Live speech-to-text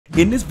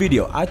In this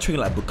video, I train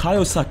like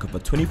Bukayo Saka for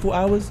 24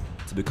 hours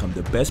to become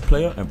the best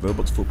player in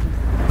Roblox football.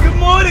 Good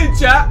morning,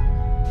 chat.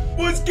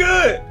 What's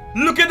good?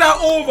 Look at that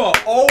over.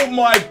 Oh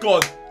my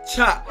god.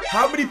 Chat,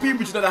 how many people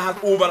do you know that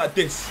have over like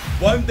this?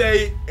 One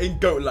day in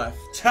GOAT life.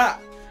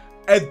 Chat,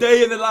 a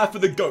day in the life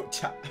of the GOAT.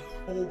 Chat.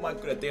 Oh my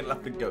god, a day in the life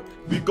of the GOAT.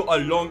 We've got a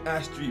long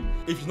ass stream.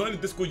 If you're not in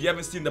the Discord, you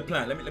haven't seen the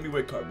plan. Let me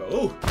wake up, bro.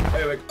 Oh,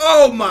 anyway.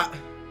 Oh my.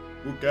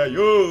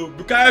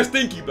 Bukayo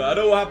stinky, bro. I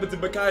don't know what happened to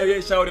Bukayo. He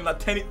ain't showered in like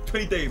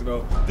 20 days,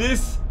 bro.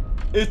 This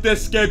is the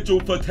schedule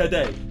for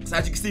today. So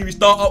as you can see, we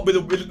start up with a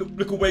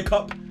little wake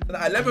up. And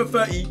at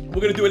 11:30,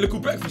 we're gonna do a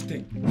little breakfast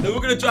thing. Then we're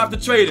gonna drive to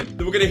training.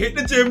 Then we're gonna hit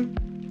the gym,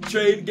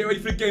 train, get ready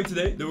for the game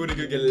today. Then we're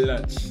gonna go get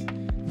lunch.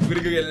 We're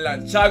gonna go get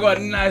lunch. I got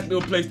a nice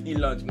little place to eat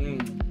lunch.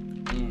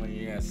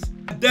 Yes.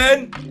 And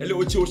then a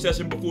little chill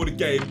session before the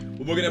game.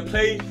 Where we're gonna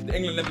play the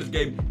England Netherlands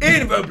game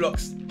in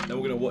Roblox. Then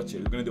we're gonna watch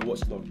it. We're gonna do a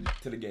watch along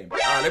to the game.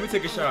 Alright, let me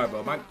take a shower,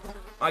 bro. My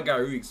guy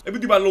reeks. Let me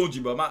do my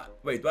laundry, bro.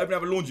 Wait, do I even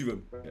have a laundry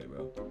room? Okay,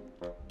 bro.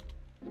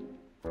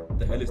 What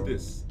the hell is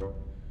this?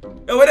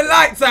 Yo, where the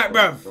lights at,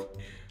 bruv?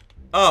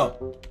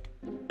 Oh,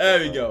 there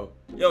we go.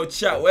 Yo,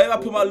 chat, where have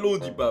I put my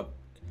laundry, bruv?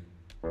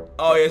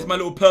 Oh, yeah, it's my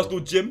little personal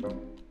gym.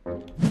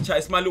 Chat,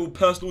 it's my little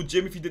personal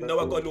gym. If you didn't know,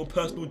 I got a little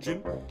personal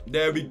gym.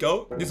 There we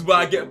go. This is where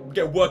I get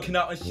working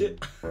out and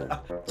shit.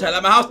 Chat,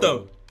 like my house,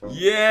 though.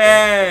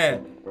 Yeah.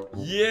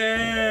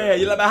 Yeah.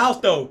 You like my house,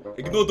 though?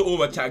 Ignore the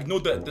aura, chat.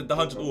 Ignore the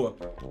 100 aura.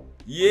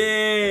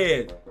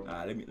 Yeah.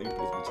 Let me put this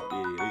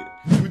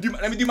bitch. Yeah.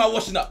 Let me do my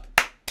washing up.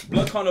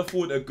 Blood can't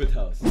afford a good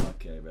house.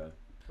 Okay, bro.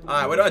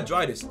 Alright, where do I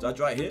dry this? Do I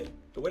dry it here?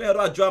 Where the hell do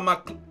I dry my...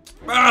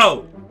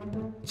 Bro!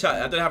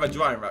 Chat, I don't have a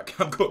drying rack.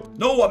 I'm cooked.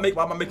 No, why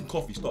am I making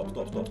coffee? Stop.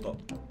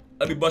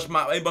 Let me brush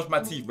my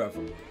teeth, bruv.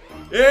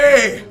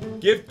 Hey!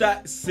 Give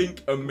that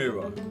sink a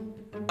mirror.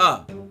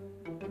 Ah.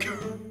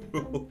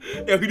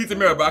 Yeah, who needs a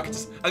mirror, bro? I can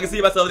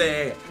see myself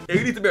there. Yeah,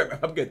 who needs a mirror, bro?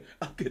 I'm good.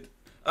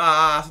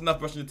 That's enough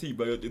brushing your teeth,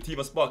 bro. Your teeth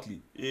are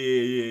sparkly.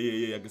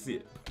 Yeah, I can see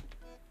it.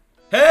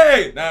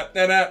 Hey! Nah.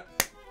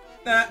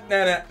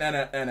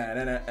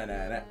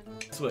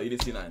 Swear, you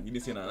didn't see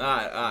nothing.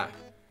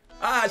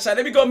 Alright, chat,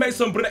 let me go make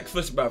some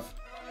breakfast, bruv.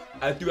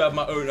 I do have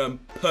my own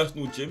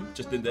personal gym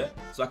just in there,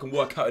 so I can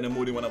work out in the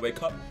morning when I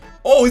wake up.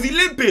 Oh, is he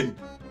limping?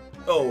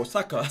 Oh,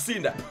 Saka, I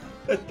seen that.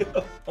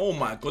 Oh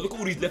my god, look at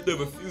all these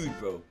leftover food,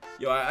 bro.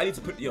 Yo, I need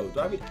to put, do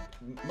I be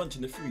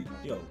munching the food?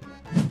 Yo.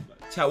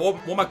 Chat, what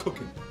am I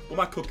cooking?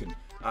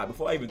 Alright,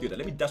 before I even do that,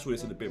 let me dash all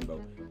this in the bin,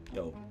 bro.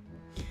 Yo,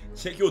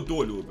 check your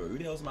door, little bro. Who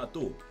the hell's at my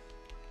door?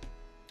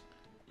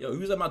 Yo,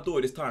 who's at my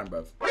door this time,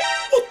 bruv?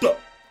 What the?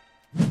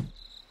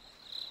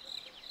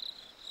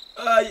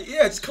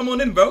 Yeah, just come on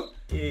in, bro.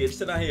 Yeah, just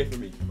sit down here for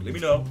me. Let me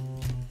know.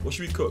 What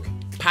should we cook?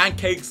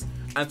 Pancakes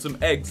and some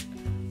eggs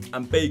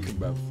and bacon,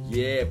 bruv.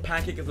 Yeah,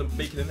 pancakes and some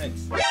bacon and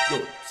eggs.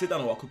 Yo, sit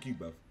down or I'll cook you,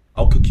 bruv.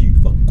 I'll cook you,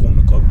 fucking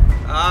corner cob.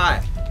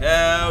 Alright,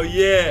 hell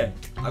yeah.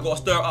 I gotta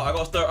stir it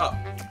up.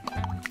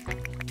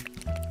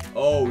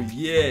 Oh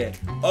yeah.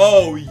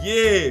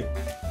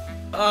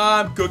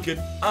 I'm cooking.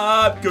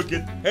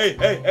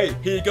 Hey,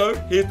 here you go.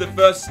 Here's the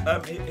first,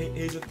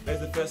 here's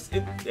the first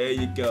in. There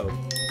you go.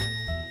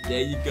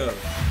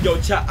 Yo,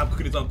 chat, I'm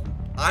cooking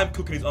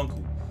his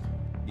uncle.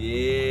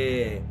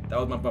 Yeah, that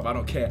was my brother. I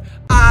don't care.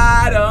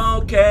 I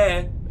don't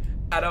care.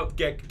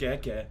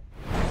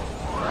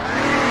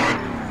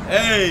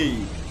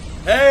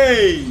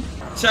 Hey,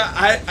 chat,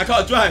 I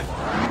can't drive.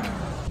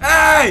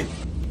 Hey,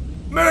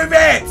 move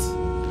it.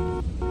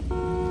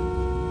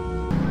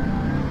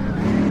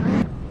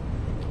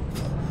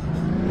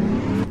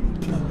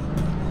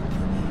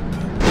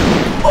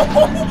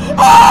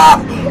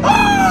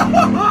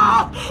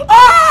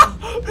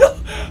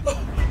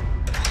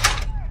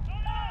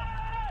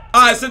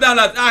 Alright, sit down,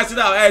 lads. Alright, sit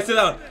down. Hey, sit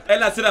down. Hey,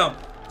 lads, sit down.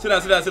 Sit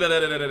down.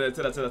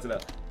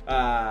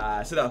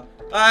 Alright,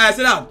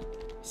 sit down.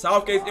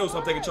 Southgate's ill, so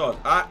I'm taking charge.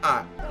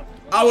 Alright.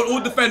 I want all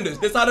defenders.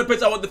 This side of the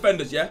pitch, I want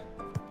defenders, yeah?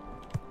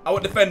 I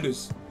want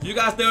defenders. You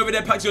guys stay over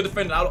there, practice your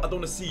defender. I don't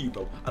want to see you,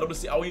 bro. I want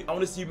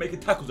to see you making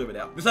tackles over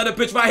there. This side of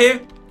the pitch right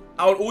here,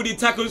 I want all the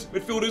attackers,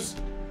 midfielders.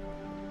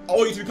 I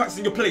want you to be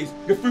practicing your plays,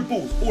 your through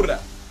balls, all of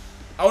that.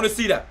 I want to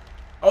see that.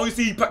 I want to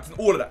see you practicing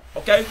all of that,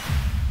 okay?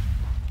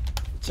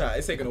 Chat,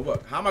 this ain't gonna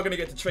work. How am I gonna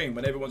get to train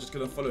when everyone's just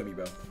gonna follow me,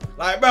 bro?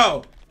 Like,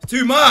 bro, it's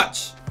too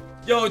much.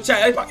 Yo,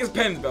 chat, everybody pack his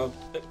pens, bro.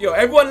 Yo,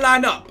 everyone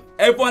line up.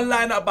 Everyone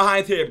line up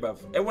behind here, bro.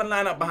 Everyone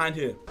line up behind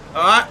here.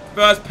 Alright,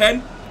 first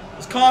pen.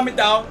 Just calm it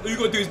down. All you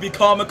gotta do is be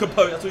calm and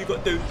composed. That's all you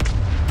gotta do.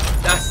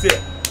 That's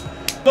it.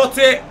 Got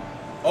it.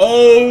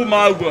 Oh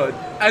my word.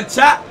 And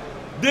chat,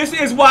 this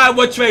is why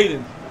we're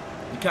training.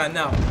 You can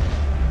now.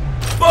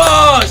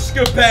 Bosh!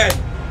 Good pen.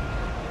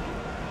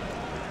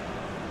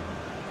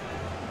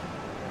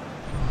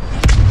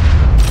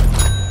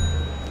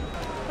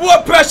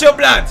 What pressure,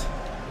 blood?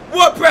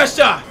 What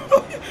pressure?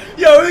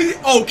 Yo,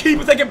 oh,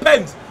 keeper taking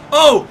pens.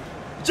 Oh,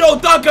 Joe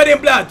Duncan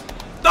in blood.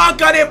 Oh,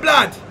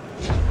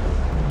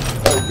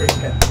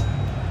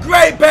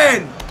 great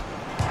pen.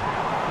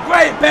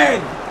 Great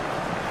pen.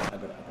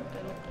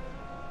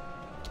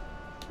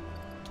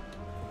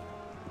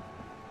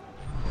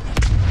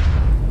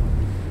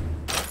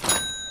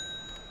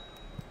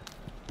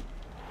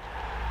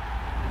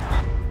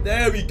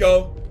 There we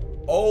go.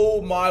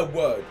 Oh my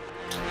word.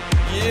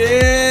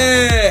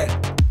 Yeah.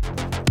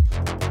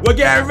 We're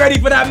getting ready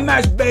for that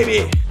match,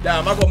 baby.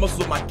 Damn, I got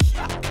muscles on my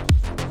cat.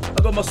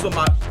 I got muscles on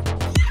my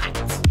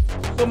cat.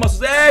 I got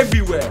muscles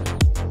everywhere.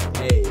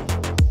 Hey,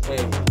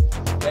 hey,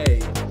 hey.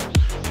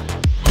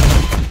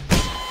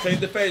 Change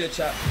the fader,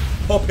 chat.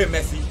 Pop it,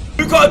 Messi.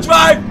 Who can't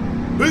drive?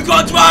 Who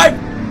can't drive?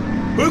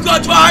 Who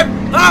can't drive?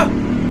 Huh?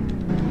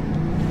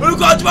 Who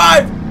can't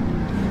drive?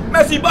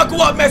 Messi,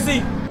 buckle up,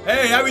 Messi.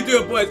 Hey, how we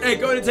doing, boys? Hey,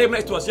 go to the table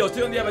next to us. Yo,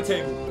 sit on the other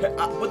table.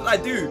 What did I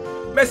do?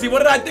 Messi, what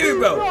did I do,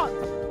 bro? Do not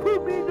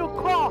put me in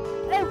your car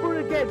ever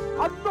again.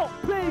 I'm not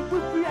playing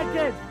with you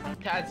again.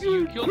 Cats,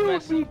 you killed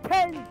Messi. Me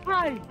 10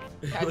 times.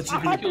 Cats, you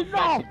you killed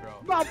Messi, bro.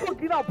 No, I'm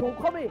fucking up, bro.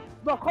 Come here.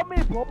 No, come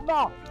here, bro.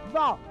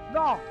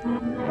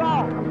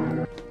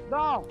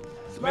 No.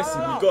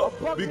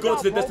 Messi, we got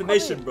to the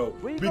destination, bro.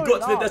 We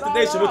got to the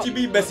destination. What do you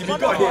mean, Messi? We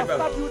got here, bro.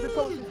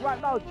 Right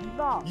now, G.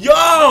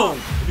 Yo!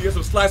 Let me get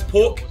some sliced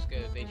pork.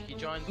 He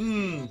joined.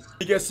 Let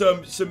me get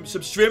some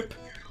shrimp.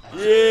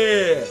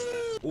 Yeah.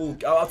 Ooh,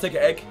 I'll take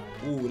an egg.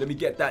 Ooh, let me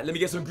get that. Let me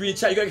get some green.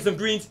 Chat, you gotta get some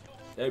greens.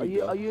 There we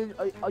go. Are you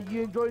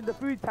enjoying the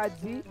food,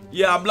 Tadzi?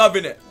 Yeah, I'm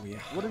loving it. Oh, yeah.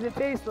 What does it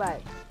taste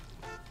like?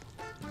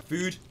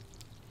 Food.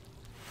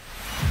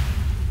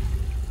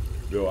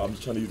 Yo, I'm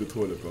just trying to use the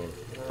toilet, bro.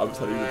 I'm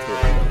trying to use the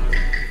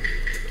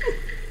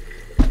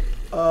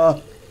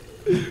toilet.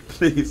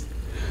 Please.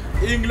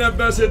 England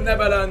versus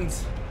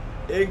Netherlands.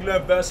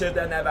 England versus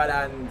the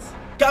Netherlands.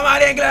 Come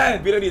on,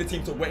 England! We don't need a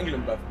team talk. We're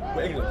England, bro.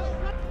 We're England.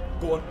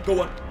 Go on,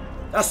 go on.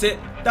 That's it.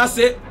 That's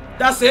it.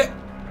 That's it.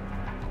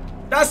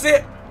 That's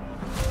it.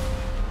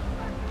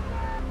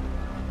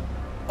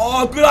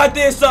 Oh, good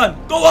idea, son.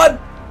 Go on.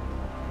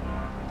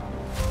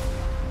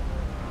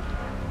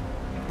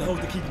 What the hell is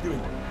the keeper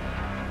doing?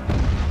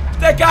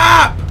 The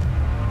gap!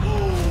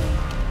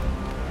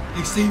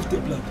 He saved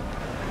it, blood.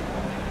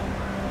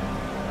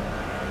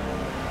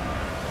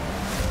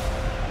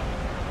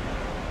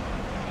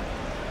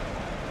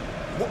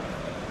 What?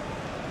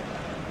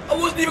 I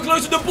wasn't even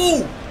close to the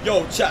ball.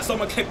 Yo, chat,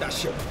 someone clip that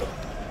shit.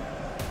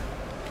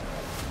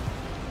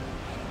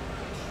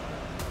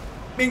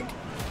 Bink.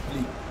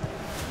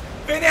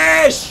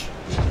 Finish!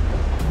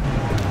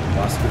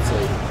 That's good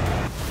save.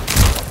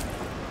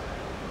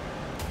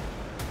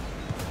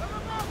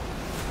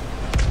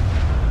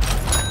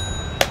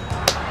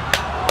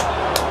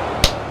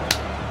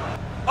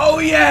 Oh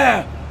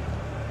yeah!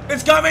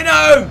 It's coming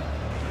home!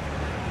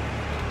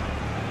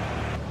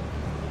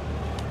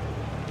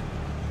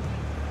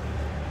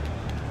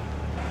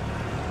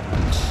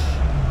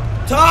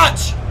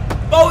 Touch!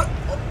 Oh!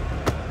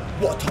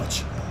 What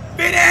touch?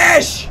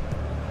 Finish!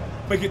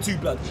 Make it 2,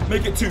 blood.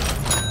 Make it 2.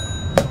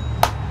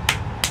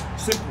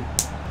 Simple.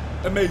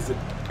 Amazing.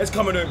 It's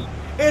coming home.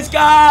 It's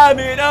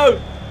coming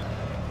home!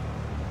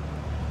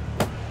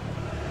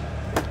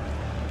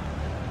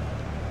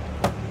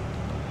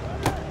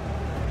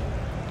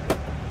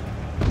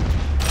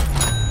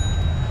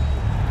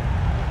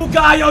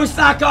 Bukayo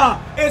Saka!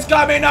 It's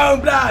coming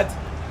home, blood!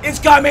 It's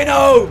coming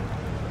home!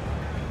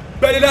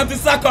 Bellingham to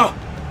Saka!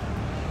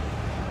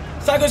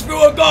 Saka's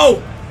through a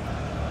goal!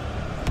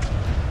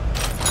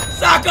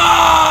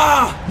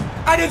 Saka!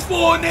 And it's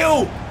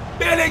 4-0!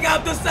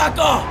 Bellingham to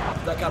Saka!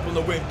 That cap on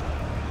the wing.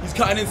 He's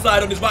cutting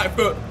inside on his right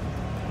foot.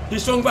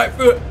 His strong right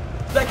foot.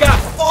 That cap.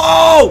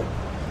 Oh!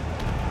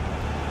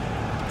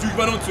 Jude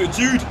ran onto it.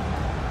 Jude.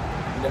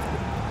 He left it.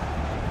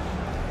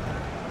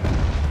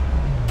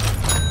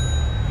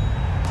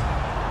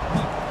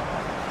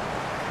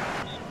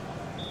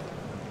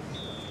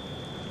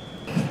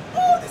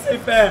 Oh, this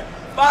ain't fair.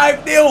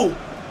 5-0.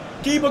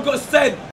 Keeper got sent.